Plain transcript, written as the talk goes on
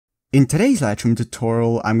In today's Lightroom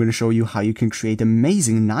tutorial, I'm going to show you how you can create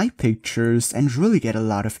amazing night pictures and really get a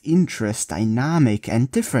lot of interest, dynamic, and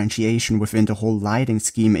differentiation within the whole lighting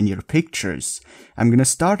scheme in your pictures. I'm going to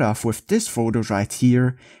start off with this photo right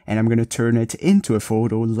here, and I'm going to turn it into a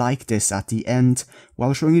photo like this at the end,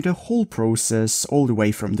 while showing you the whole process all the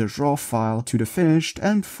way from the raw file to the finished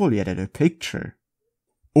and fully edited picture.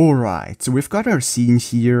 Alright, so we've got our scene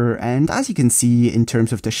here, and as you can see, in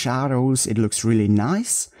terms of the shadows, it looks really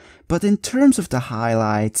nice. But in terms of the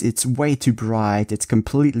highlights, it's way too bright, it's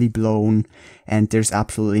completely blown, and there's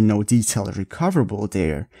absolutely no detail recoverable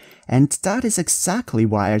there. And that is exactly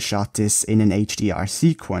why I shot this in an HDR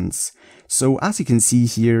sequence. So as you can see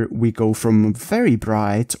here, we go from very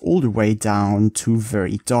bright all the way down to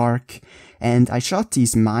very dark. And I shot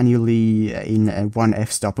these manually in one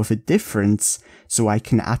f-stop of a difference, so I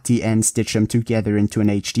can at the end stitch them together into an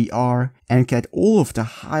HDR and get all of the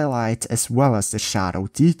highlight as well as the shadow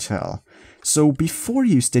detail. So before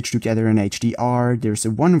you stitch together an HDR, there's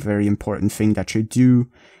one very important thing that you do,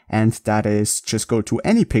 and that is just go to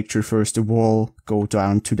any picture first of all, go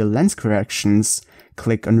down to the lens corrections,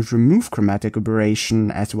 click on remove chromatic aberration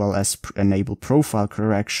as well as enable profile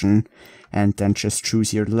correction, and then just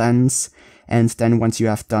choose your lens. And then once you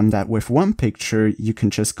have done that with one picture, you can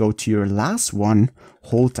just go to your last one,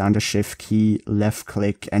 hold down the shift key, left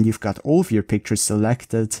click, and you've got all of your pictures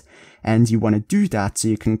selected. And you want to do that, so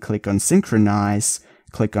you can click on synchronize,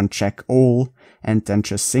 click on check all, and then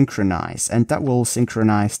just synchronize. And that will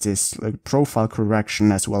synchronize this profile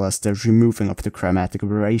correction as well as the removing of the chromatic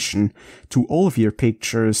aberration to all of your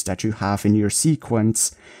pictures that you have in your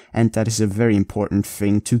sequence. And that is a very important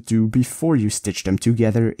thing to do before you stitch them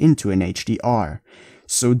together into an HDR.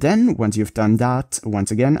 So then, once you've done that, once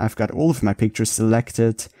again, I've got all of my pictures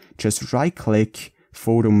selected, just right click,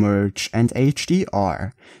 photo merge, and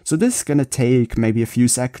HDR. So this is gonna take maybe a few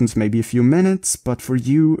seconds, maybe a few minutes, but for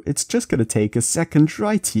you, it's just gonna take a second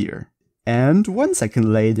right here. And 1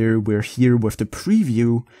 second later, we're here with the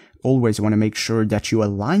preview. Always want to make sure that you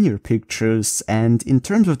align your pictures, and in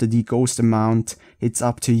terms of the deghost amount, it's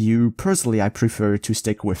up to you. Personally, I prefer to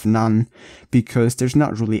stick with none, because there's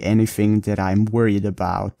not really anything that I'm worried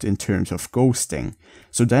about in terms of ghosting.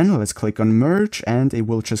 So then let's click on merge, and it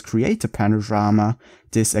will just create a panorama.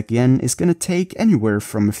 This again is going to take anywhere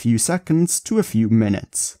from a few seconds to a few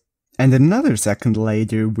minutes. And another second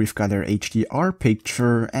later, we've got our HDR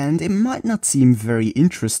picture, and it might not seem very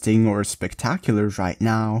interesting or spectacular right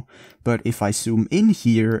now, but if I zoom in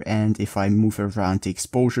here and if I move around the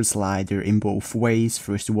exposure slider in both ways,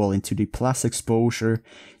 first of all into the plus exposure,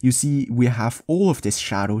 you see we have all of this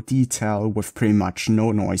shadow detail with pretty much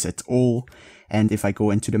no noise at all. And if I go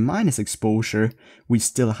into the minus exposure, we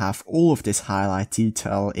still have all of this highlight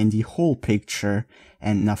detail in the whole picture,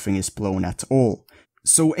 and nothing is blown at all.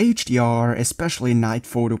 So HDR, especially night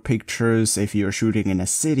photo pictures, if you're shooting in a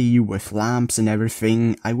city with lamps and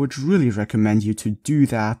everything, I would really recommend you to do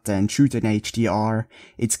that and shoot in HDR.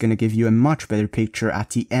 It's gonna give you a much better picture at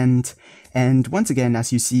the end. And once again,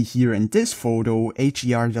 as you see here in this photo,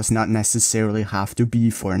 HDR does not necessarily have to be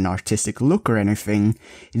for an artistic look or anything.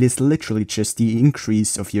 It is literally just the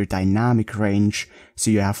increase of your dynamic range, so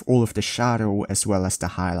you have all of the shadow as well as the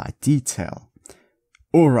highlight detail.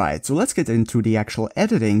 Alright, so let's get into the actual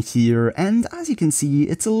editing here, and as you can see,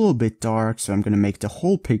 it's a little bit dark, so I'm gonna make the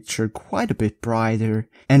whole picture quite a bit brighter.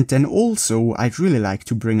 And then also, I'd really like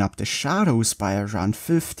to bring up the shadows by around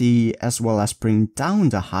 50, as well as bring down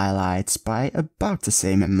the highlights by about the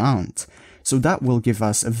same amount. So that will give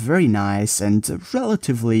us a very nice and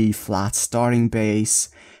relatively flat starting base,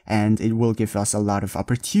 and it will give us a lot of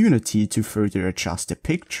opportunity to further adjust the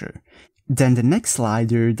picture. Then the next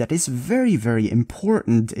slider that is very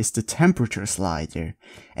important is the temperature slider.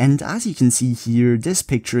 And as you can see here, this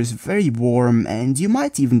picture is very warm and you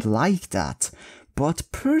might even like that. But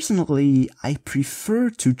personally, I prefer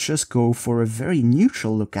to just go for a very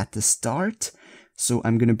neutral look at the start. So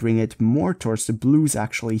I'm gonna bring it more towards the blues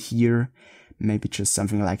actually here. Maybe just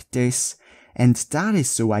something like this. And that is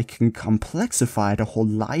so I can complexify the whole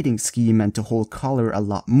lighting scheme and the whole color a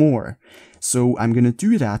lot more. So I'm gonna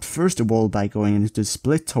do that first of all by going into the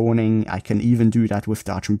split toning. I can even do that with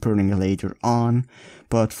dodge and burning later on,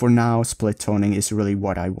 but for now split toning is really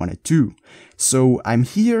what I want to do. So I'm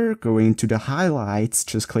here going to the highlights,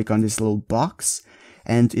 just click on this little box,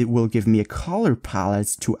 and it will give me a color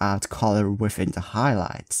palette to add color within the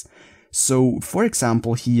highlights. So for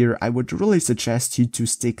example here, I would really suggest you to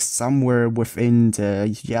stick somewhere within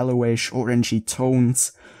the yellowish orangey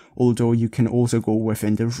tones, although you can also go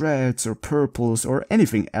within the reds or purples or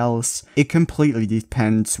anything else. It completely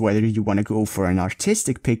depends whether you want to go for an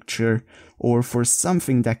artistic picture or for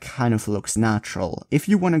something that kind of looks natural. If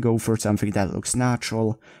you want to go for something that looks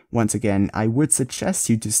natural, once again, I would suggest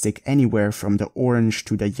you to stick anywhere from the orange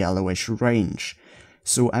to the yellowish range.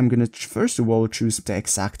 So I'm gonna first of all choose the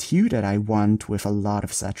exact hue that I want with a lot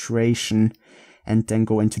of saturation, and then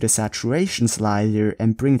go into the saturation slider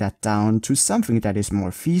and bring that down to something that is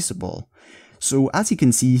more feasible. So as you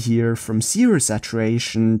can see here, from 0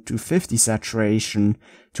 saturation to 50 saturation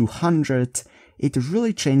to 100, it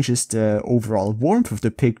really changes the overall warmth of the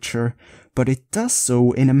picture, but it does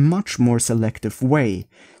so in a much more selective way.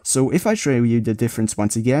 So if I show you the difference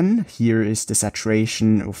once again, here is the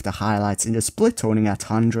saturation of the highlights in the split toning at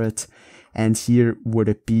 100, and here would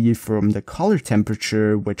it be from the color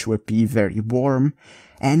temperature, which would be very warm.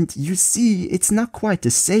 And you see, it's not quite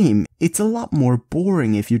the same. It's a lot more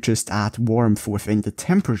boring if you just add warmth within the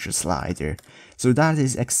temperature slider. So that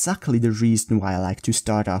is exactly the reason why I like to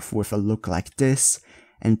start off with a look like this,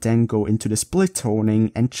 and then go into the split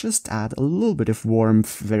toning and just add a little bit of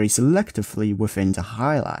warmth very selectively within the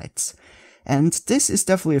highlights. And this is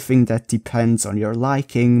definitely a thing that depends on your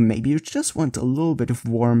liking. Maybe you just want a little bit of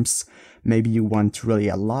warmth, maybe you want really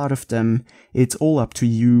a lot of them. It's all up to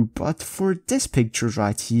you, but for this picture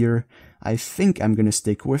right here, I think I'm gonna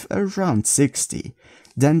stick with around 60.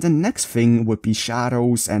 Then the next thing would be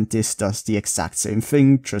shadows, and this does the exact same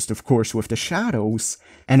thing, just of course with the shadows.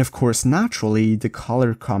 And of course naturally the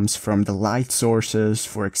color comes from the light sources,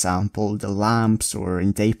 for example the lamps, or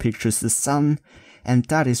in day pictures the sun. And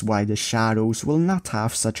that is why the shadows will not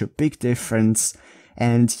have such a big difference.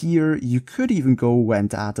 And here you could even go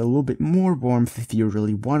and add a little bit more warmth if you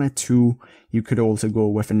really wanted to. You could also go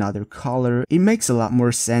with another color. It makes a lot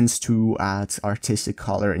more sense to add artistic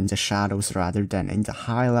color in the shadows rather than in the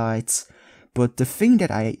highlights. But the thing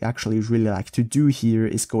that I actually really like to do here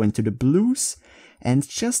is go into the blues and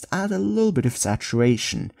just add a little bit of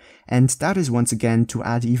saturation. And that is once again to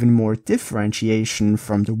add even more differentiation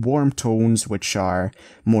from the warm tones, which are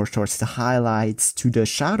more towards the highlights, to the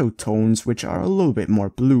shadow tones, which are a little bit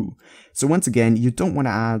more blue. So once again, you don't want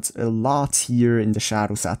to add a lot here in the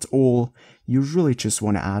shadows at all. You really just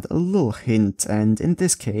want to add a little hint, and in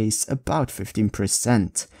this case about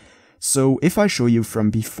 15%. So if I show you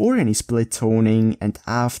from before any split toning and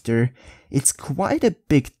after, it's quite a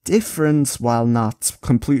big difference while not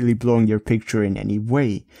completely blowing your picture in any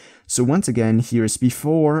way. So once again, here is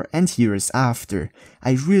before and here is after.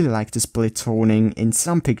 I really like the split toning. In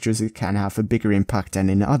some pictures it can have a bigger impact than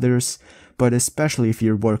in others, but especially if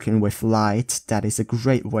you're working with light, that is a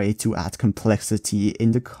great way to add complexity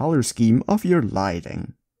in the color scheme of your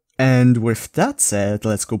lighting. And with that said,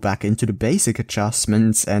 let's go back into the basic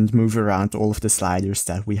adjustments and move around all of the sliders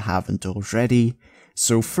that we haven't already.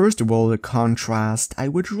 So first of all, the contrast. I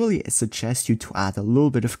would really suggest you to add a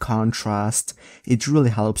little bit of contrast. It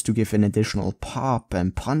really helps to give an additional pop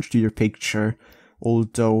and punch to your picture,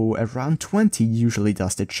 although around 20 usually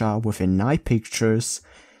does the job within night pictures.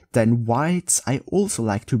 Then whites, I also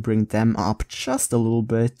like to bring them up just a little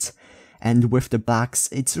bit. And with the blacks,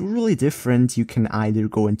 it's really different. You can either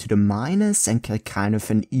go into the minus and get kind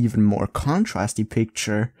of an even more contrasty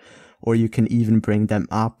picture, or you can even bring them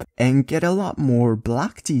up and get a lot more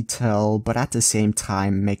black detail, but at the same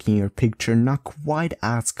time making your picture not quite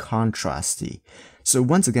as contrasty. So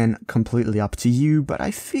once again, completely up to you, but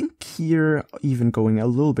I think here even going a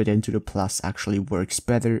little bit into the plus actually works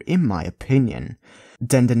better in my opinion.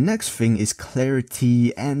 Then the next thing is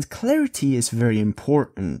clarity, and clarity is very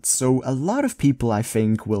important. So a lot of people I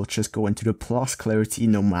think will just go into the plus clarity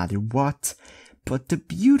no matter what. But the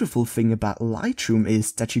beautiful thing about Lightroom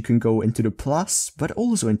is that you can go into the plus, but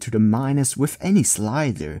also into the minus with any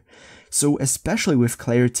slider. So especially with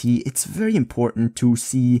clarity, it's very important to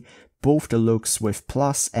see both the looks with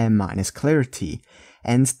plus and minus clarity.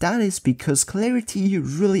 And that is because clarity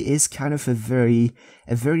really is kind of a very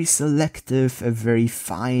selective, a very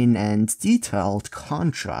fine and detailed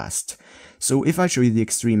contrast. So if I show you the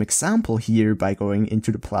extreme example here by going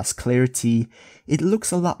into the plus clarity, it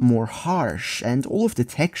looks a lot more harsh, and all of the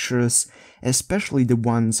textures, especially the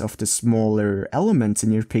ones of the smaller elements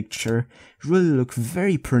in your picture, really look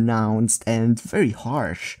very pronounced and very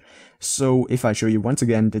harsh. So if I show you once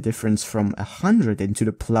again the difference from 100 into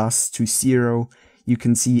the plus to 0, you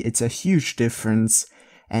can see it's a huge difference.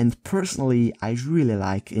 And personally, I really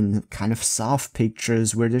like in kind of soft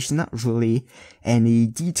pictures where there's not really any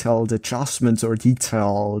detailed adjustments or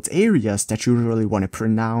detailed areas that you really want to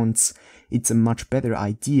pronounce. It's a much better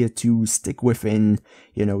idea to stick within,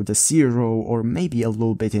 the 0 or maybe a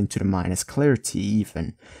little bit into the minus clarity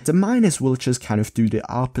even. The minus will just kind of do the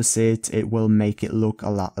opposite. It will make it look a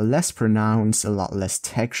lot less pronounced, a lot less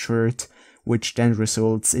textured, which then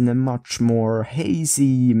results in a much more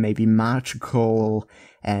hazy, maybe magical,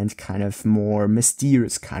 and kind of more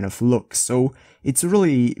mysterious kind of look. So it's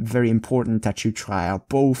really very important that you try out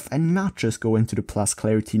both and not just go into the plus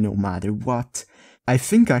clarity no matter what. I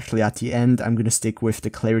think actually at the end I'm gonna stick with the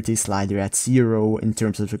clarity slider at 0 in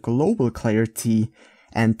terms of the global clarity,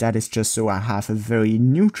 and that is just so I have a very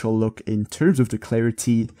neutral look in terms of the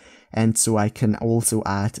clarity, and so I can also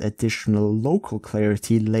add additional local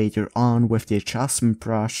clarity later on with the adjustment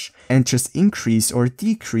brush and just increase or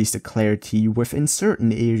decrease the clarity within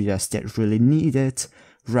certain areas that really need it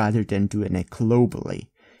rather than doing it globally.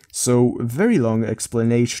 So, very long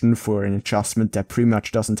explanation for an adjustment that pretty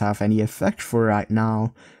much doesn't have any effect for right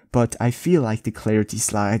now, but I feel like the clarity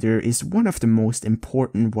slider is one of the most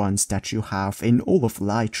important ones that you have in all of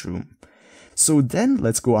Lightroom. So then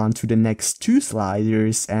let's go on to the next two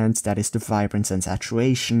sliders, and that is the vibrance and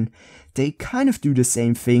saturation. They kind of do the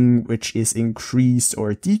same thing, which is increase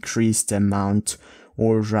or decrease the amount,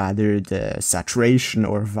 or rather the saturation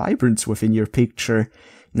or vibrance within your picture.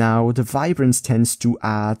 Now, the vibrance tends to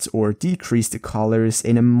add or decrease the colors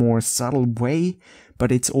in a more subtle way, but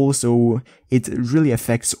it really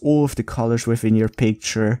affects all of the colors within your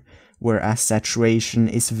picture, whereas saturation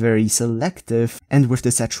is very selective, and with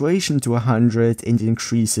the saturation to 100, it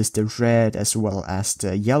increases the red as well as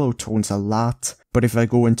the yellow tones a lot. But if I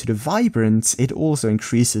go into the vibrance, it also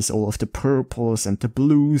increases all of the purples and the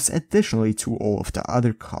blues additionally to all of the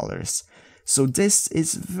other colors. So this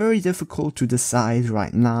is very difficult to decide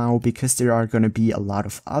right now because there are going to be a lot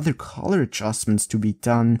of other color adjustments to be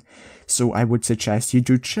done, so I would suggest you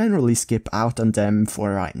to generally skip out on them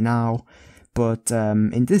for right now. But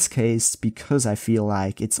in this case, because I feel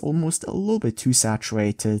like it's almost a little bit too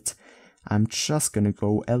saturated, I'm just gonna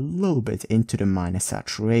go a little bit into the minus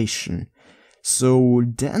saturation. So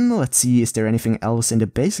then let's see, is there anything else in the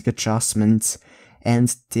basic adjustments?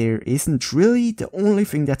 And there isn't really. The only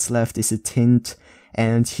thing that's left is a tint,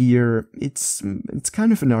 and here it's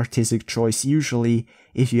kind of an artistic choice. Usually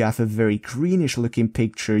if you have a very greenish looking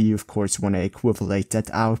picture, you of course want to equivalent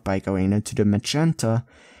that out by going into the magenta,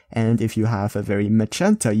 and if you have a very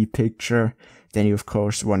magenta-y picture, then you of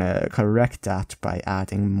course want to correct that by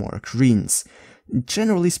adding more greens.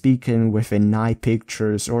 Generally speaking, within night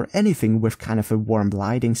pictures or anything with kind of a warm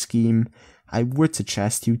lighting scheme, I would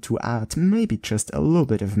suggest you to add maybe just a little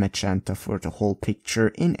bit of magenta for the whole picture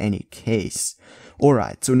in any case.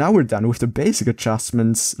 Alright, so now we're done with the basic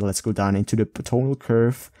adjustments. Let's go down into the tonal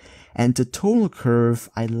curve. And the tonal curve,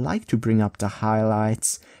 I like to bring up the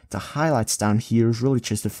highlights. The highlights down here really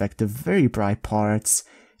just affect the very bright parts,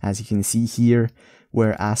 as you can see here,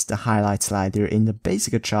 whereas the highlight slider in the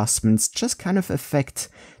basic adjustments just kind of affect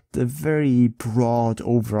the very broad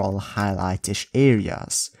overall highlightish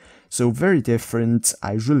areas. So very different.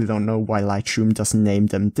 I really don't know why Lightroom doesn't name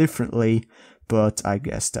them differently, but I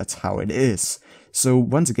guess that's how it is. So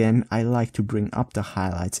once again, I like to bring up the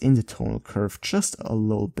highlights in the tonal curve just a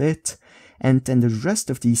little bit, and then the rest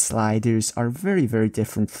of these sliders are very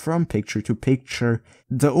different from picture to picture.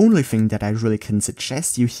 The only thing that I really can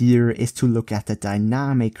suggest you here is to look at the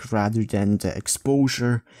dynamic rather than the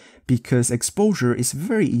exposure, because exposure is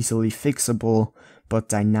very easily fixable, but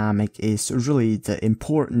dynamic is really the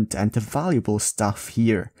important and the valuable stuff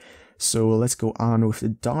here. So let's go on with the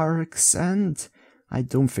darks, and I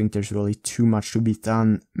don't think there's really too much to be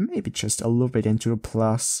done, maybe just a little bit into the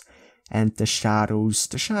plus. And the shadows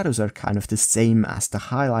are kind of the same as the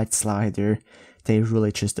highlight slider. They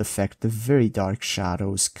really just affect the very dark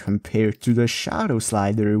shadows compared to the shadow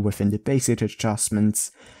slider within the basic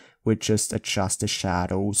adjustments, which just adjusts the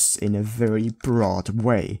shadows in a very broad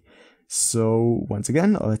way. So once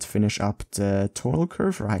again, let's finish up the tonal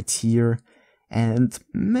curve right here, and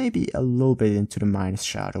maybe a little bit into the minus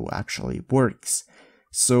shadow actually works.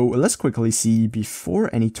 So let's quickly see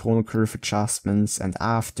before any tonal curve adjustments and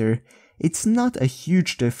after. It's not a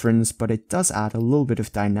huge difference, but it does add a little bit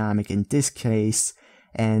of dynamic in this case.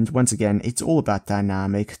 And once again, it's all about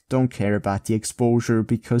dynamic. Don't care about the exposure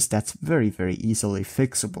because that's very easily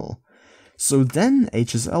fixable. So then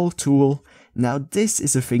HSL tool. Now this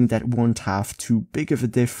is a thing that won't have too big of a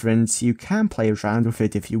difference. You can play around with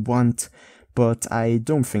it if you want, but I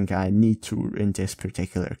don't think I need to in this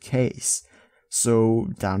particular case. So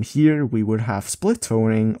down here we would have split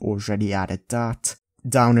toning, already added that.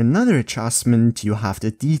 Down another adjustment you have the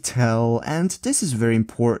detail, and this is very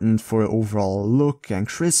important for overall look and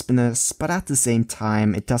crispness, but at the same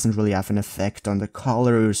time it doesn't really have an effect on the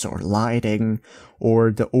colors or lighting or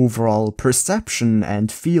the overall perception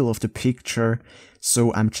and feel of the picture.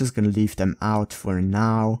 so I'm just gonna leave them out for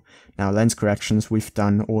now. Now lens corrections we've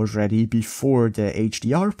done already before the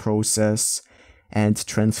HDR process, and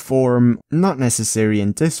transform, not necessary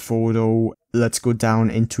in this photo. Let's go down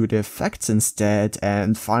into the effects instead,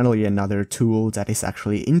 and finally another tool that is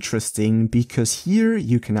actually interesting, because here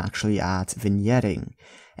you can actually add vignetting.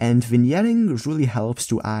 And vignetting really helps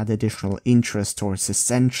to add additional interest towards the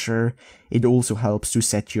censure. It also helps to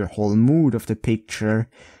set your whole mood of the picture,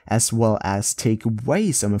 as well as take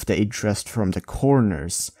away some of the interest from the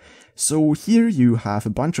corners. So here you have a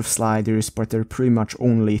bunch of sliders, but there are pretty much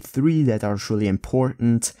only 3 that are really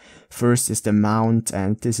important. First is the mount,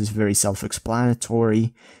 and this is very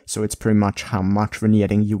self-explanatory, so it's pretty much how much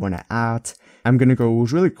vignetting you want to add. I'm gonna go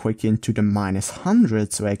really quick into the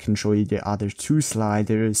 -100 so I can show you the other 2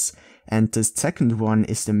 sliders, and the second one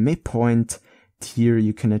is the midpoint. Here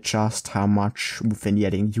you can adjust how much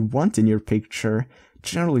vignetting you want in your picture.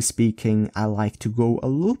 Generally speaking, I like to go a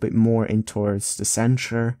little bit more in towards the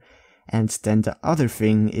center. And then the other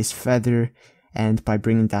thing is feather, and by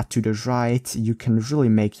bringing that to the right, you can really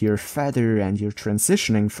make your feather and your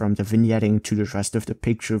transitioning from the vignetting to the rest of the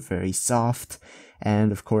picture very soft.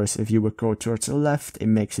 And of course, if you would go towards the left, it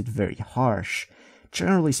makes it very harsh.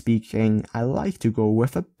 Generally speaking, I like to go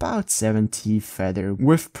with about 70 feather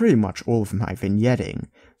with pretty much all of my vignetting.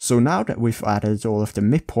 So now that we've added all of the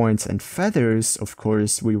midpoints and feathers, of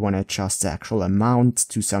course, we want to adjust the actual amount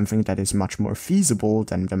to something that is much more feasible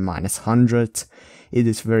than the -100. It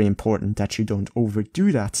is very important that you don't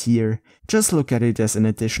overdo that here. Just look at it as an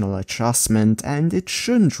additional adjustment, and it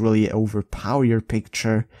shouldn't really overpower your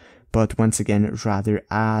picture, but once again, rather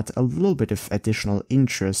add a little bit of additional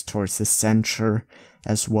interest towards the censure,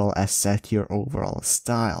 as well as set your overall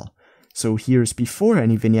style. So here's before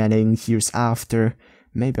any vignetting, here's after.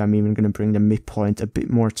 Maybe I'm even going to bring the midpoint a bit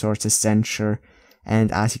more towards the center,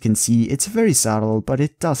 and as you can see, it's very subtle, but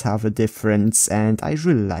it does have a difference, and I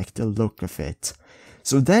really like the look of it.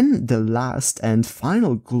 So then the last and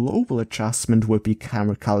final global adjustment would be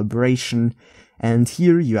camera calibration, and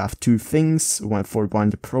here you have 2 things, for one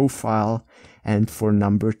the profile, and for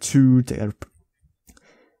number 2 the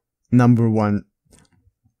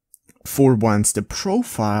for one's the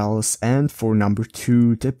profiles, and for number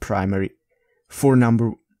 2 the primary.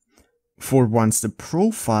 For once the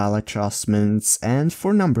profile adjustments, and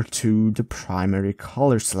for number 2 the primary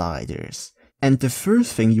color sliders. And the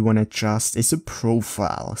first thing you want to adjust is the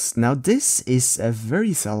profiles. Now this is a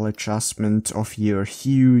very subtle adjustment of your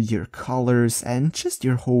hue, your colors, and just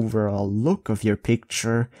your overall look of your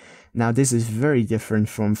picture. Now this is very different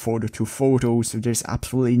from photo to photo, so there's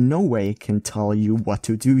absolutely no way I can tell you what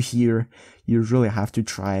to do here. You really have to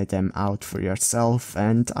try them out for yourself,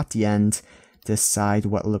 and at the end, decide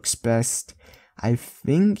what looks best. I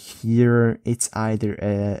think here it's either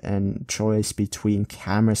a choice between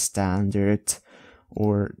camera standard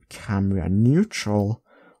or camera neutral,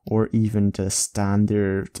 or even the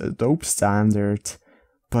standard Adobe standard.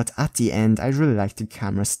 But at the end, I really like the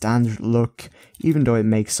camera standard look, even though it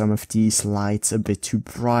makes some of these lights a bit too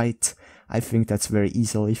bright. I think that's very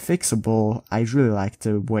easily fixable. I really like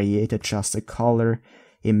the way it adjusts the color.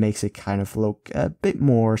 It makes it kind of look a bit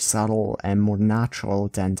more subtle and more natural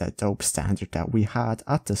than the Adobe standard that we had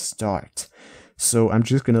at the start. So I'm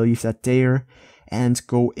just gonna leave that there and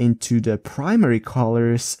go into the primary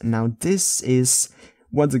colors. Now this is,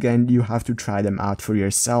 once again, you have to try them out for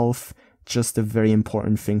yourself. Just a very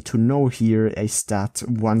important thing to know here is that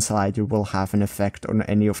one slider will have an effect on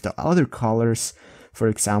any of the other colors. For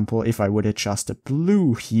example, if I would adjust the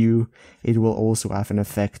blue hue, it will also have an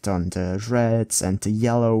effect on the reds and the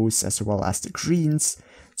yellows as well as the greens,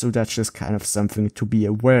 so that's just kind of something to be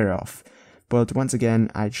aware of. But once again,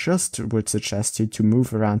 I just would suggest you to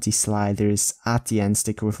move around these sliders. At the end,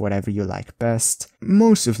 stick with whatever you like best.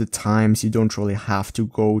 Most of the times, you don't really have to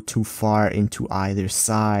go too far into either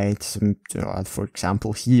side. For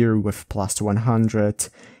example, here with +100,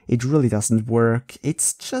 it really doesn't work.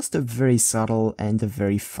 It's just a very subtle and a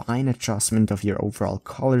very fine adjustment of your overall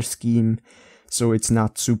color scheme. So it's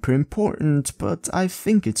not super important, but I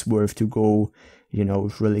think it's worth to go,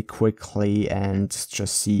 really quickly and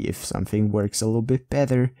just see if something works a little bit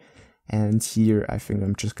better. And here I think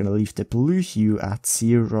I'm just gonna leave the blue hue at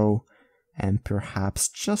 0 and perhaps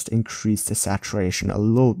just increase the saturation a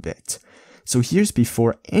little bit. So here's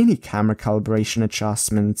before any camera calibration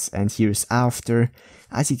adjustments, and here's after.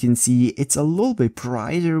 As you can see, it's a little bit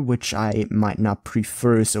brighter, which I might not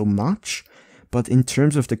prefer so much, but in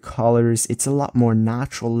terms of the colors, it's a lot more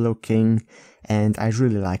natural looking, and I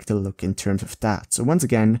really like the look in terms of that. So once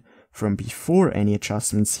again, from before any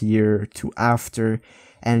adjustments here to after,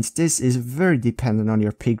 And this is very dependent on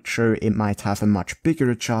your picture. It might have a much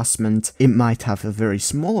bigger adjustment, it might have a very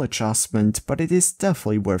small adjustment, but it is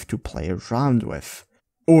definitely worth to play around with.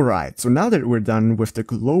 Alright, so now that we're done with the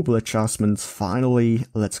global adjustments, finally,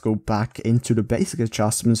 let's go back into the basic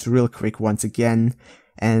adjustments real quick once again.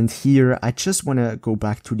 And here, I just want to go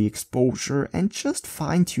back to the exposure and just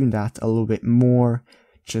fine tune that a little bit more,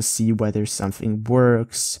 just see whether something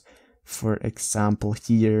works. For example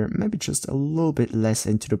here, maybe just a little bit less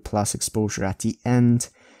into the plus exposure at the end.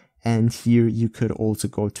 And here you could also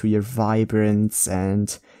go to your vibrance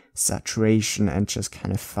and saturation and just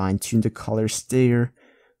kind of fine tune the colors there.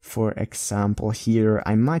 For example here,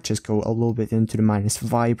 I might just go a little bit into the minus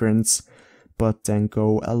vibrance, but then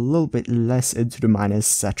go a little bit less into the minus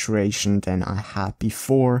saturation than I had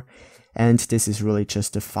before. And this is really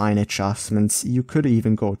just the fine adjustments. You could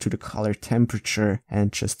even go to the color temperature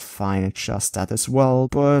and just fine adjust that as well,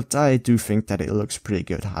 but I do think that it looks pretty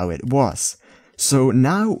good how it was. So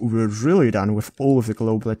now we're really done with all of the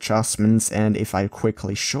global adjustments, and if I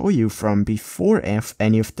quickly show you from before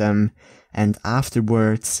any of them and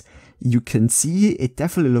afterwards, you can see it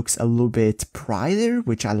definitely looks a little bit brighter,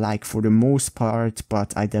 which I like for the most part,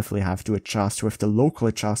 but I definitely have to adjust with the local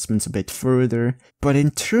adjustments a bit further. But in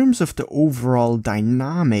terms of the overall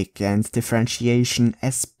dynamic and differentiation,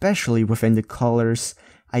 especially within the colors,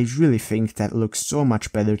 I really think that looks so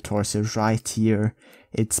much better towards the right here.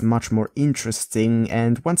 It's much more interesting,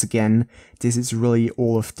 and once again, this is really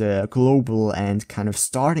all of the global and kind of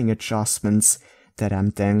starting adjustments that I'm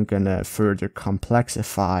then gonna further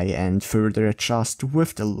complexify and further adjust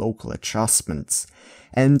with the local adjustments.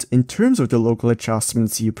 And in terms of the local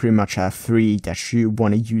adjustments, you pretty much have three that you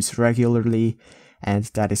want to use regularly, and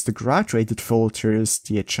that is the graduated filters,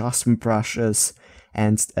 the adjustment brushes,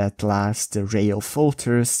 and at last the rail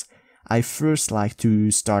filters. I first like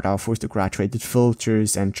to start off with the graduated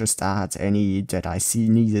filters and just add any that I see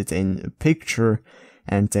needed in a picture,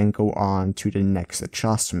 and then go on to the next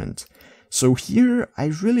adjustment. So here, I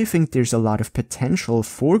really think there's a lot of potential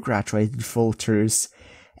for graduated filters,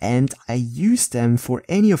 and I use them for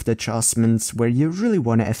any of the adjustments where you really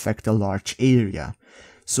want to affect a large area.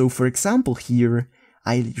 So for example here,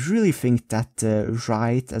 I really think that the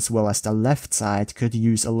right as well as the left side could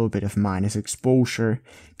use a little bit of minus exposure,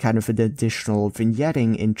 kind of an additional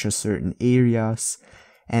vignetting into certain areas.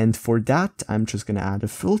 And for that, I'm just gonna add a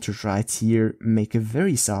filter right here, make a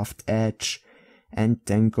very soft edge, and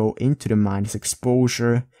then go into the minus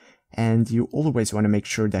exposure. And you always want to make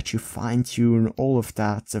sure that you fine tune all of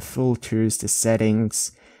that, the filters, the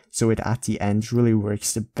settings, so it at the end really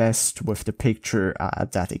works the best with the picture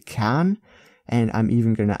that it can. And I'm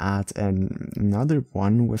even gonna add another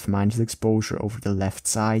one with minus exposure over the left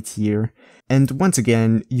side here. And once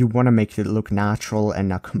again, you want to make it look natural and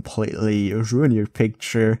not completely ruin your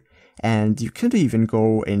picture. And you could even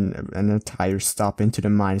go in an entire stop into the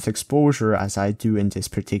minus exposure as I do in this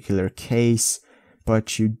particular case,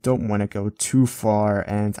 but you don't want to go too far,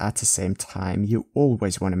 and at the same time you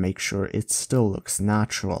always want to make sure it still looks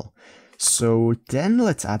natural. So then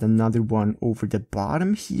let's add another one over the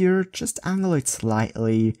bottom here, just angle it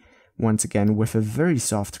slightly, once again with a very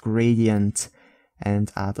soft gradient,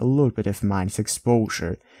 and add a little bit of minus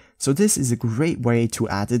exposure. So this is a great way to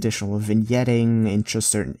add additional vignetting into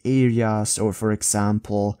certain areas, or for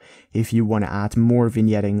example, if you want to add more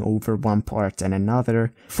vignetting over one part than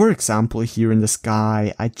another. For example, here in the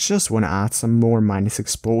sky, I just want to add some more minus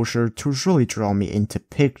exposure to really draw me into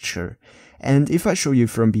picture. And if I show you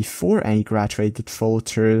from before any graduated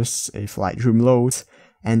filters, if Lightroom loads,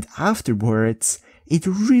 and afterwards, it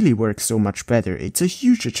really works so much better. It's a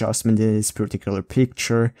huge adjustment in this particular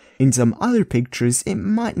picture. In some other pictures, it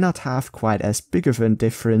might not have quite as big of a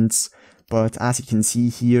difference, but as you can see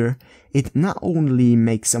here, it not only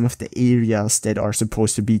makes some of the areas that are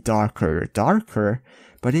supposed to be darker,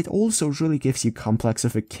 but it also really gives you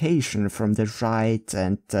complexification from the right,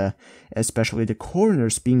 and especially the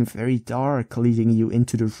corners being very dark, leading you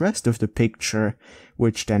into the rest of the picture,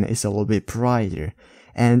 which then is a little bit brighter.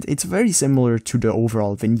 And it's very similar to the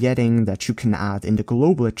overall vignetting that you can add in the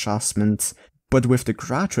global adjustments, but with the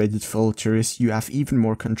graduated filters you have even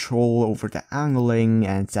more control over the angling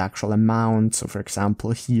and the actual amount. So for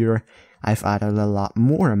example here, I've added a lot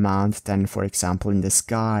more amount than for example in the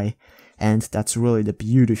sky, and that's really the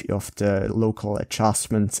beauty of the local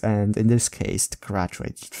adjustments, and in this case the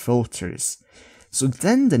graduated filters. So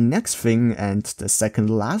then the next thing, and the second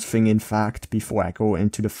last thing in fact, before I go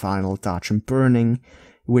into the final dodge and burning,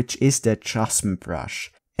 which is the adjustment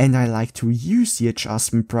brush. And I like to use the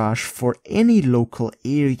adjustment brush for any local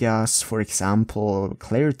areas, for example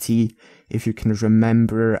clarity. If you can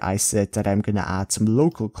remember, I said that I'm gonna add some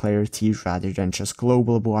local clarity rather than just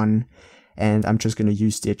global one, and I'm just gonna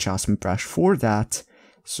use the adjustment brush for that.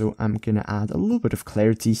 So I'm gonna add a little bit of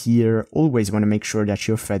clarity here. Always wanna make sure that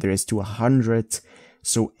your feather is to 100,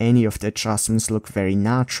 so any of the adjustments look very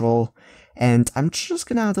natural. And I'm just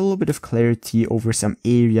gonna add a little bit of clarity over some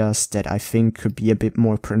areas that I think could be a bit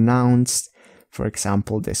more pronounced. For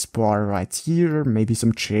example, this bar right here, maybe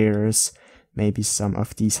some chairs, maybe some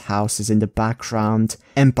of these houses in the background.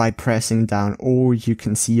 And by pressing down O, you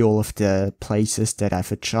can see all of the places that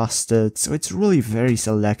I've adjusted. So it's really very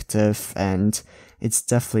selective, and it's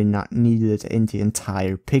definitely not needed in the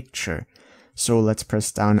entire picture. So let's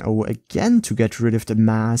press down O again to get rid of the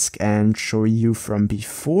mask and show you from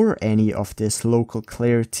before any of this local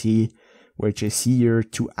clarity, which is here,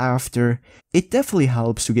 to after. It definitely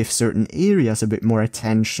helps to give certain areas a bit more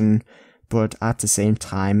attention, but at the same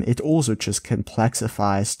time it also just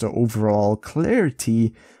complexifies the overall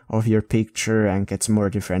clarity of your picture and gets more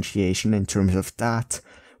differentiation in terms of that,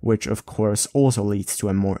 which of course also leads to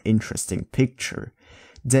a more interesting picture.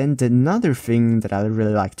 Then another thing that I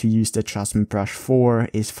really like to use the adjustment brush for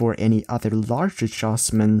is for any other large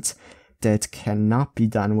adjustment that cannot be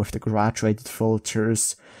done with the graduated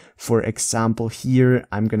filters. For example, here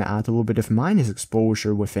I'm gonna add a little bit of minus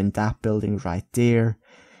exposure within that building right there.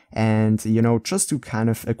 And, you know, just to kind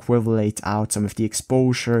of equivalate out some of the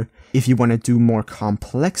exposure. If you want to do more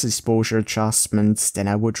complex exposure adjustments, then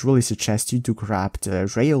I would really suggest you to grab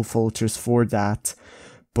the rail filters for that.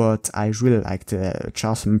 But I really like the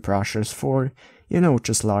adjustment brushes for, you know,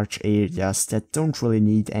 just large areas that don't really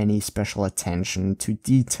need any special attention to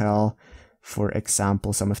detail. For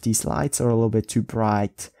example, some of these lights are a little bit too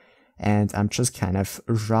bright, and I'm just kind of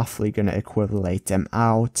roughly gonna equivalate them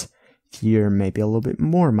out. Here, maybe a little bit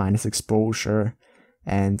more minus exposure,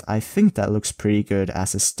 and I think that looks pretty good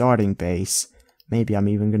as a starting base. Maybe I'm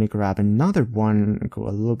even gonna grab another one and go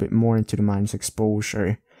a little bit more into the minus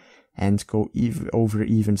exposure, and go over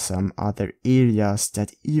even some other areas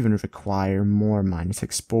that even require more minus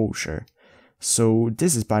exposure. So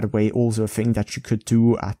this is, by the way, also a thing that you could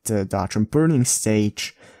do at the darken burning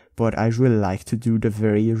stage, but I really like to do the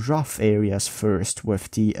very rough areas first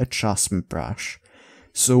with the adjustment brush.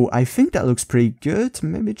 So I think that looks pretty good,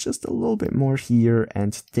 maybe just a little bit more here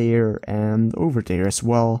and there and over there as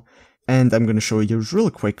well. And I'm gonna show you real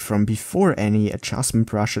quick from before any adjustment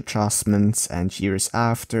brush adjustments and here's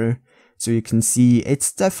after. So you can see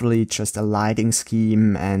it's definitely just a lighting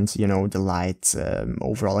scheme and, you know, the light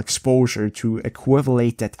overall exposure to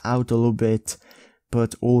equivalate that out a little bit,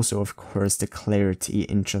 but also of course the clarity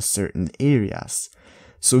in just certain areas.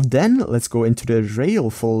 So then let's go into the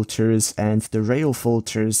rail filters, and the rail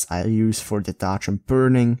filters I use for the darken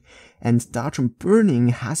burning. And darken burning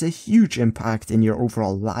has a huge impact in your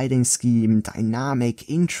overall lighting scheme, dynamic,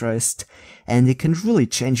 interest, and it can really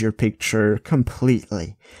change your picture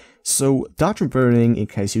completely. So darken burning, in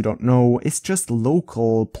case you don't know, is just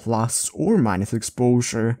local plus or minus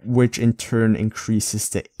exposure, which in turn increases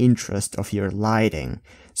the interest of your lighting.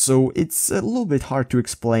 So it's a little bit hard to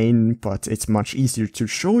explain, but it's much easier to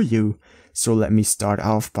show you. So let me start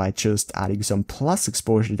off by just adding some plus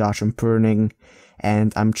exposure darken burning.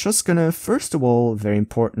 And I'm just gonna, first of all, very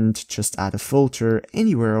important, just add a filter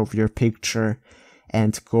anywhere over your picture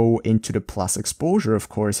and go into the plus exposure, of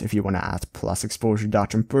course, if you want to add plus exposure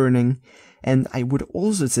darken burning. And I would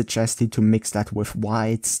also suggest you to mix that with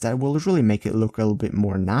whites. That will really make it look a little bit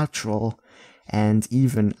more natural. And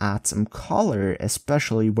even add some color,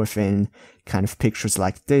 especially within kind of pictures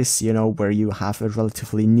like this, you know, where you have a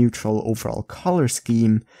relatively neutral overall color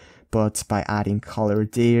scheme. But by adding color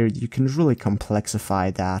there, you can really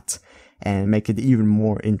complexify that and make it even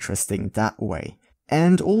more interesting that way.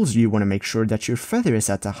 And also you want to make sure that your feather is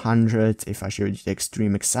at 100. If I showed you the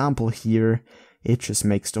extreme example here, it just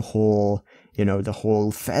makes the whole, you know, the whole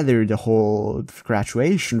feather, the whole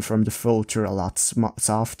graduation from the filter a lot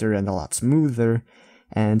softer and a lot smoother.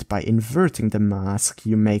 And by inverting the mask,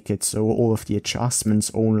 you make it so all of the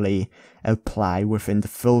adjustments only apply within the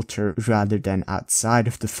filter rather than outside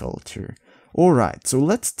of the filter. Alright, so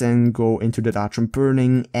let's then go into the darken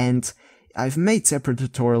burning, and I've made separate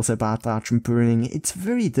tutorials about darken burning. It's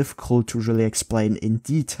very difficult to really explain in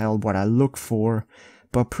detail what I look for,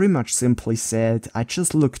 but pretty much simply said, I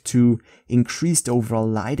just look to increase the overall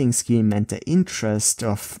lighting scheme and the interest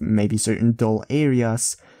of maybe certain dull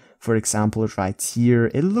areas. For example, right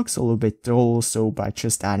here, it looks a little bit dull, so by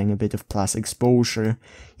just adding a bit of plus exposure,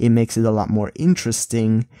 it makes it a lot more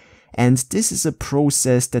interesting. And this is a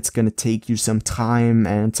process that's gonna take you some time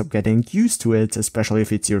and some getting used to it, especially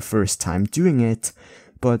if it's your first time doing it.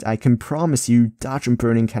 but I can promise you dodge and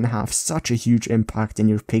burning can have such a huge impact in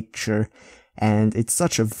your picture, and it's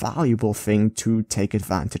such a valuable thing to take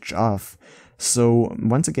advantage of. So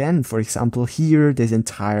once again, for example here, this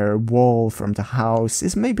entire wall from the house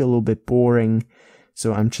is maybe a little bit boring,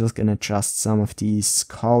 so I'm just gonna adjust some of these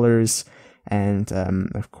colors and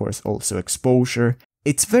of course also exposure.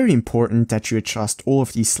 It's very important that you adjust all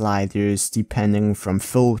of these sliders depending from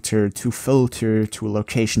filter to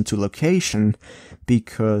location,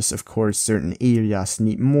 because of course certain areas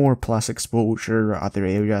need more plus exposure, other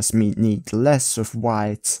areas need less of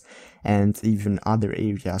whites, and even other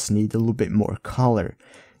areas need a little bit more color.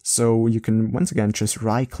 So you can once again just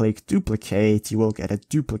right click duplicate, you will get a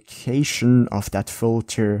duplication of that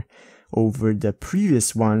filter over the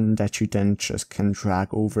previous one that you then just can drag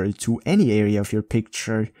over to any area of your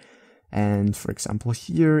picture. And for example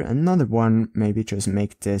here, another one, maybe just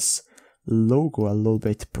make this logo a little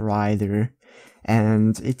bit brighter.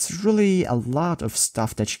 And it's really a lot of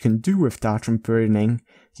stuff that you can do with dodge and burning.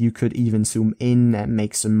 You could even zoom in and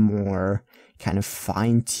make some more kind of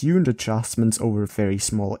fine-tuned adjustments over very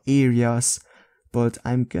small areas, but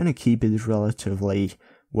I'm gonna keep it relatively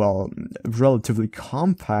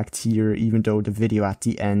compact here, even though the video at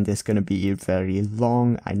the end is gonna be very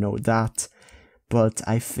long, I know that. But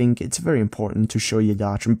I think it's very important to show you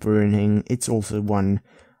dodge and burning. It's also one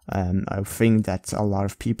thing that a lot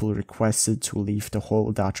of people requested, to leave the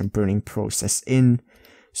whole dodge and burning process in.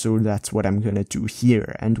 So that's what I'm gonna do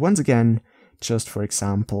here. And once again, just for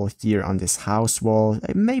example here on this house wall,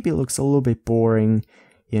 it maybe looks a little bit boring.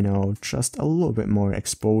 You know, just a little bit more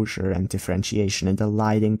exposure and differentiation in the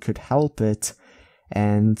lighting could help it.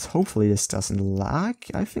 And hopefully this doesn't lag,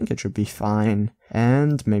 I think it should be fine.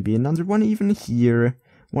 And maybe another one even here.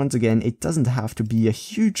 Once again, it doesn't have to be a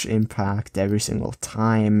huge impact every single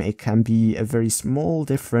time. It can be a very small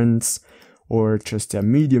difference or just a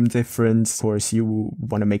medium difference. Of course, you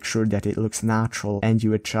want to make sure that it looks natural and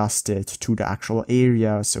you adjust it to the actual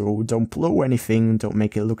area, so don't blow anything, don't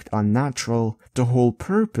make it look unnatural. The whole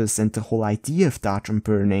purpose and the whole idea of dodge and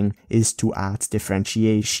burning is to add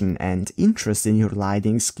differentiation and interest in your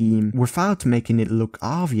lighting scheme without making it look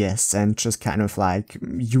obvious and just kind of like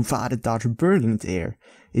you've added dodge and burning there.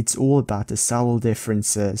 It's all about the subtle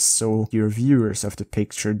differences, so your viewers of the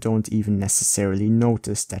picture don't even necessarily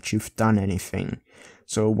notice that you've done anything.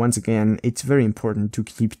 So once again, it's very important to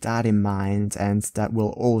keep that in mind, and that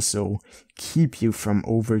will also keep you from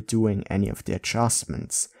overdoing any of the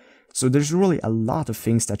adjustments. So there's really a lot of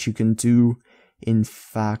things that you can do. In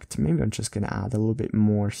fact, maybe I'm just gonna add a little bit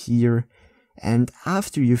more here. And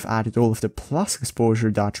after you've added all of the plus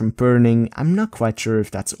exposure, dodge and burning, I'm not quite sure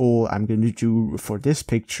if that's all I'm going to do for this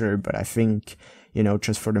picture, but I think, you know,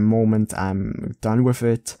 just for the moment I'm done with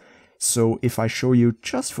it. So if I show you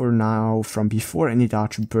just for now, from before any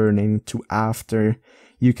dodge and burning to after,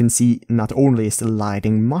 you can see not only is the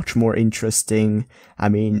lighting much more interesting, I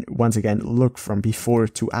mean, once again, look from before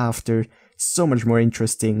to after, so much more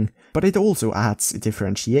interesting, but it also adds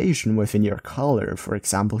differentiation within your color. For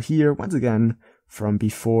example here, once again, from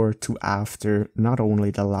before to after, not only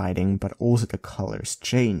the lighting, but also the colors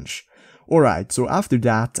change. Alright, so after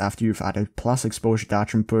that, after you've added plus exposure,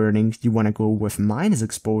 dodge and burning, you want to go with minus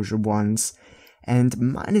exposure ones. And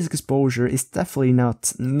minus exposure is definitely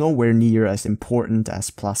nowhere near as important as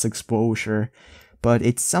plus exposure, but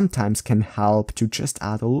it sometimes can help to just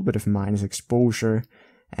add a little bit of minus exposure.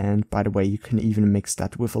 And by the way, you can even mix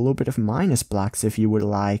that with a little bit of minus blacks if you would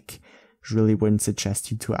like. Really wouldn't suggest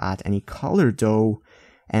you to add any color though.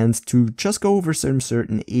 And to just go over some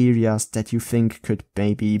certain areas that you think could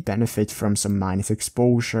maybe benefit from some minus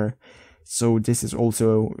exposure. So this is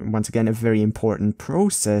also, once again, a very important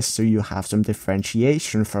process, so you have some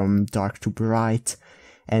differentiation from dark to bright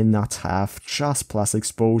and not have just plus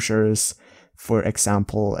exposures. For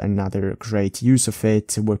example, another great use of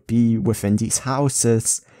it would be within these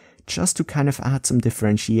houses, just to kind of add some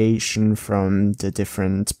differentiation from the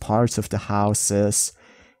different parts of the houses.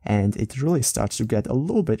 And it really starts to get a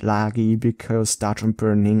little bit laggy because dodge and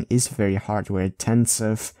burning is very hardware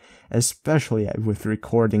intensive, especially with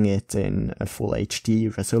recording it in a full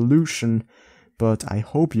HD resolution. But I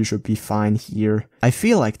hope you should be fine here. I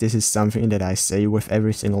feel like this is something that I say with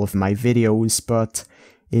every single of my videos, but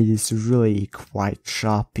it is really quite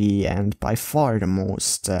choppy and by far the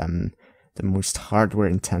most hardware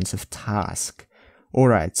intensive task.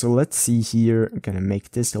 Alright, so let's see here. I'm gonna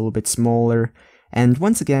make this a little bit smaller. And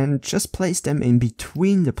once again, just place them in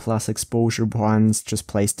between the plus exposure ones, just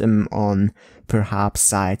place them on perhaps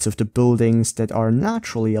sides of the buildings that are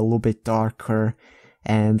naturally a little bit darker.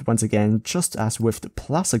 And once again, just as with the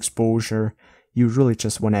plus exposure, you really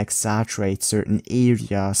just want to exaggerate certain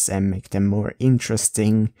areas and make them more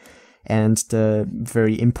interesting. And the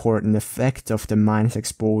very important effect of the minus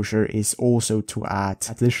exposure is also to add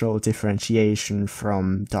additional differentiation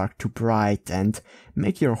from dark to bright and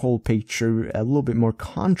make your whole picture a little bit more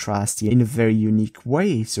contrasty in a very unique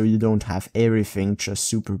way, so you don't have everything just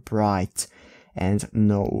super bright and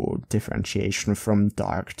no differentiation from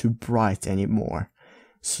dark to bright anymore.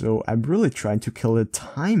 So I'm really trying to kill the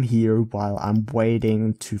time here while I'm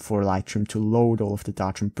waiting for Lightroom to load all of the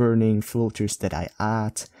dodge and burning filters that I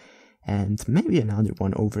add. And maybe another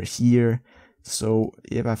one over here. So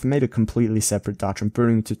if I've made a completely separate dodge and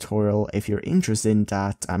burning tutorial, if you're interested in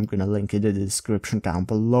that, I'm gonna link it in the description down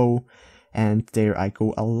below. And there I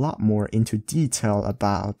go a lot more into detail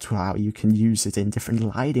about how you can use it in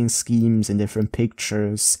different lighting schemes, in different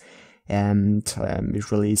pictures, and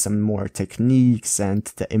usually some more techniques and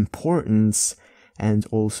the importance, and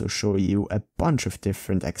also show you a bunch of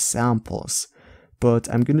different examples.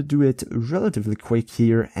 But I'm gonna do it relatively quick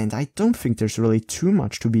here, and I don't think there's really too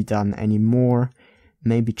much to be done anymore.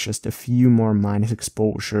 Maybe just a few more minus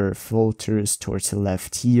exposure filters towards the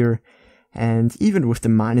left here. And even with the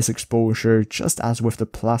minus exposure, just as with the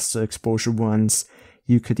plus exposure ones,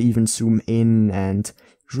 you could even zoom in and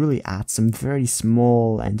really add some very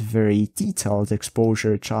small and very detailed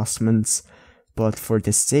exposure adjustments. But for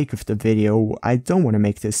the sake of the video, I don't want to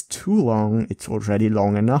make this too long. It's already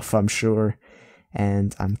long enough, I'm sure.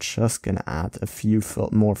 And I'm just gonna add a few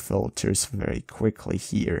more filters very quickly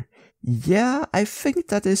here. Yeah, I think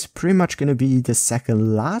that is pretty much gonna be the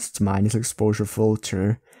second last minus exposure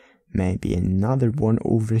filter. Maybe another one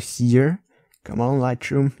over here. Come on,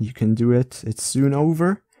 Lightroom, you can do it. It's soon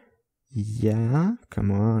over. Yeah,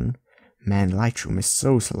 come on. Man, Lightroom is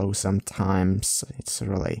so slow sometimes. It's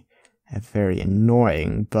really very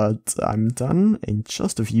annoying, but I'm done in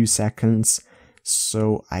just a few seconds.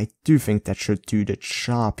 So I do think that should do the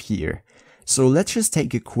job here. So let's just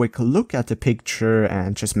take a quick look at the picture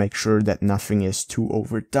and just make sure that nothing is too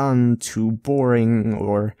overdone, too boring,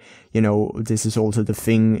 or, you know, this is also the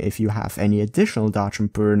thing if you have any additional dodge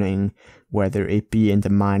and burning, whether it be in the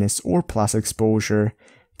minus or plus exposure,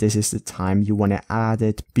 this is the time you want to add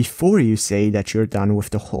it before you say that you're done with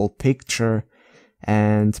the whole picture.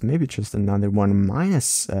 And maybe just another one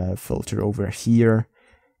minus filter over here.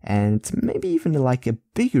 And maybe even like a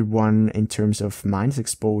bigger one in terms of minus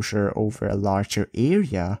exposure over a larger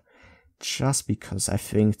area, just because I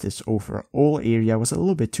think this overall area was a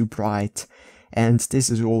little bit too bright. And this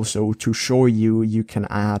is also to show you can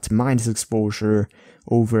add minus exposure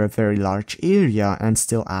over a very large area and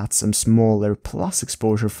still add some smaller plus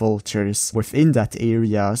exposure filters within that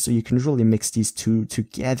area, so you can really mix these two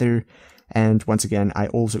together. And once again, I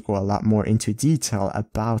also go a lot more into detail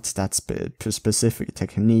about that specific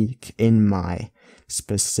technique in my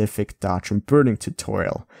specific dodge and burning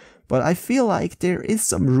tutorial. But I feel like there is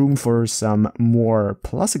some room for some more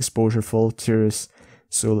plus exposure filters,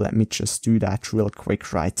 so let me just do that real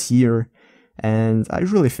quick right here. And I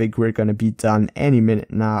really think we're gonna be done any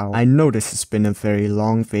minute now. I know this has been a very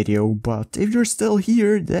long video, but if you're still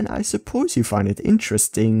here, then I suppose you find it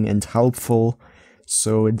interesting and helpful.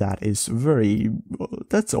 So that is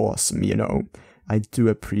that's awesome, you know. I do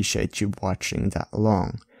appreciate you watching that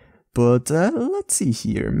long. But let's see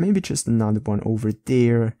here, maybe just another one over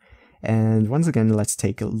there. And once again, let's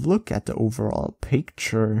take a look at the overall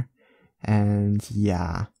picture. And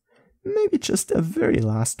yeah, maybe just a very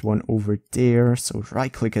last one over there. So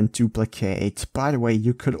right click and duplicate. By the way,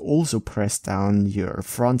 you could also press down your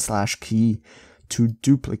front/ key to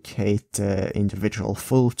duplicate individual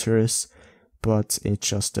filters. But it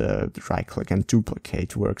just right click and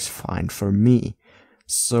duplicate works fine for me.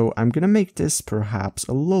 So I'm gonna make this perhaps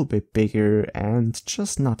a little bit bigger and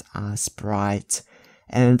just not as bright.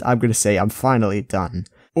 And I'm gonna say I'm finally done.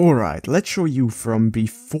 Alright, let's show you from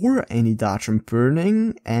before any dodge and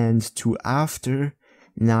burning and to after.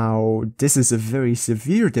 Now, this is a very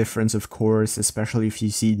severe difference, of course, especially if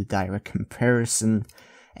you see the direct comparison.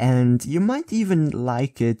 And you might even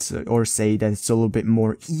like it or say that it's a little bit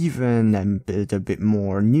more even and a bit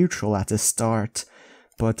more neutral at the start.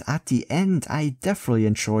 But at the end, I definitely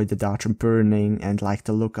enjoy the dodge and burning and like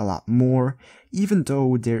the look a lot more, even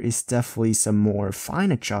though there is definitely some more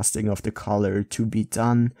fine adjusting of the color to be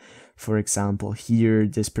done. For example, here,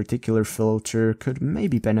 this particular filter could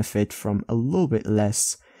maybe benefit from a little bit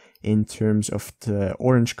less in terms of the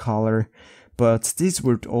orange color. But these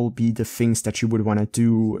would all be the things that you would want to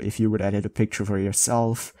do if you would edit a picture for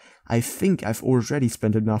yourself. I think I've already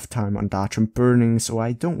spent enough time on dark burning, so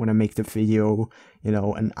I don't want to make the video,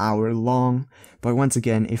 an hour long. But once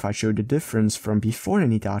again, if I show the difference from before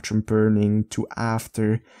any dark burning to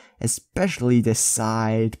after, especially this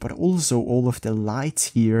side, but also all of the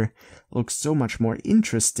lights here look so much more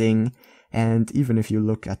interesting. And even if you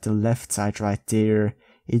look at the left side right there,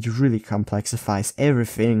 it really complexifies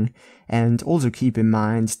everything. And also keep in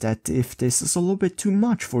mind that if this is a little bit too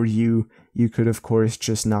much for you, you could of course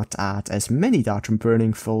just not add as many dark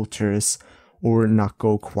burning filters, or not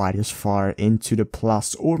go quite as far into the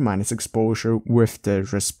plus or minus exposure with the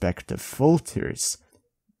respective filters.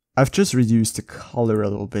 I've just reduced the color a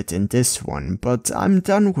little bit in this one, but I'm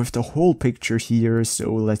done with the whole picture here,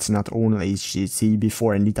 so let's not only see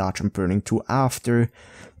before any dark burning to after,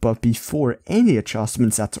 but before any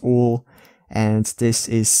adjustments at all. And this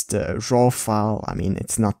is the raw file. I mean,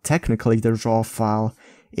 it's not technically the raw file,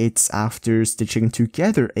 it's after stitching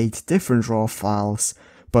together 8 different raw files,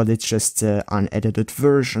 but it's just the unedited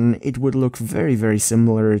version. It would look very, very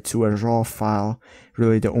similar to a raw file.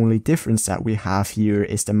 Really the only difference that we have here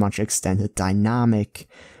is the much extended dynamic.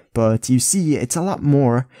 But you see, it's a lot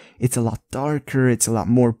more, it's a lot darker, it's a lot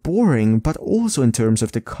more boring, but also in terms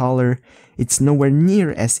of the color, it's nowhere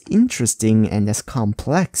near as interesting and as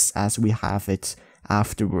complex as we have it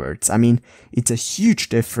afterwards. I mean, it's a huge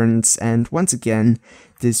difference, and once again,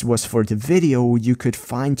 this was for the video. You could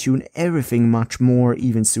fine-tune everything much more,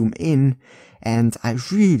 even zoom in, and I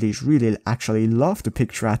really actually love the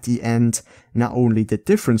picture at the end. Not only the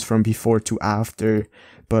difference from before to after,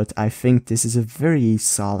 but I think this is a very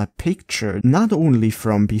solid picture, not only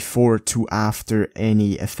from before to after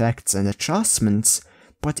any effects and adjustments,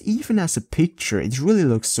 but even as a picture it really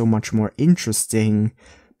looks so much more interesting.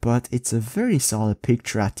 But it's a very solid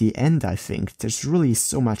picture at the end, I think. There's really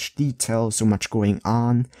so much detail, so much going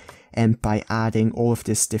on, and by adding all of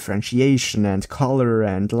this differentiation and color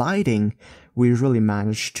and lighting, we really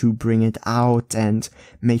managed to bring it out and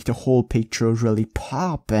make the whole picture really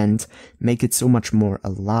pop and make it so much more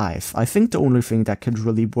alive. I think the only thing that could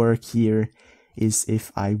really work here is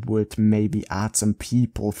if I would maybe add some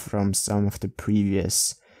people from some of the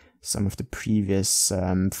previous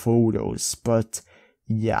photos, but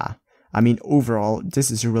yeah, I mean, overall,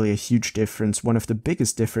 this is really a huge difference, one of the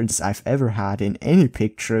biggest differences I've ever had in any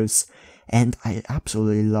pictures, and I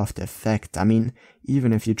absolutely love the effect. I mean,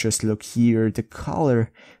 even if you just look here, the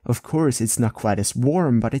color, of course, it's not quite as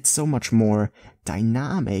warm, but it's so much more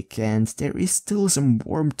dynamic, and there is still some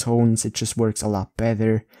warm tones, it just works a lot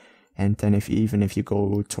better. And then even if you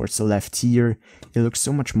go towards the left here, it looks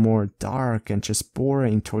so much more dark and just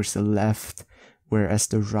boring towards the left, whereas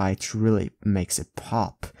the right really makes it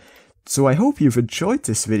pop. So I hope you've enjoyed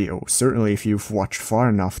this video, certainly if you've watched far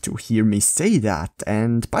enough to hear me say that.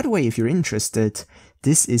 And by the way, if you're interested,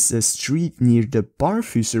 this is a street near the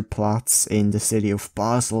Barfüßerplatz in the city of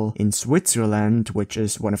Basel in Switzerland, which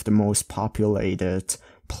is one of the most populated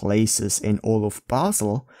places in all of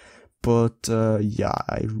Basel. But yeah,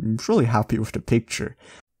 I'm really happy with the picture.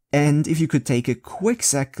 And if you could take a quick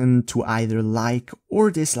second to either like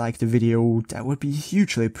or dislike the video, that would be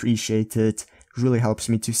hugely appreciated. It really helps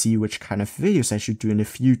me to see which kind of videos I should do in the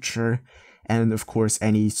future. And of course,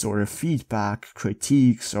 any sort of feedback,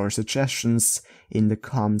 critiques or suggestions in the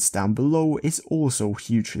comments down below is also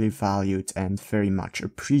hugely valued and very much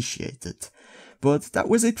appreciated. But that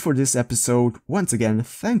was it for this episode. Once again,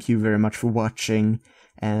 thank you very much for watching,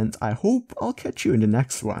 and I hope I'll catch you in the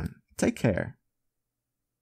next one. Take care.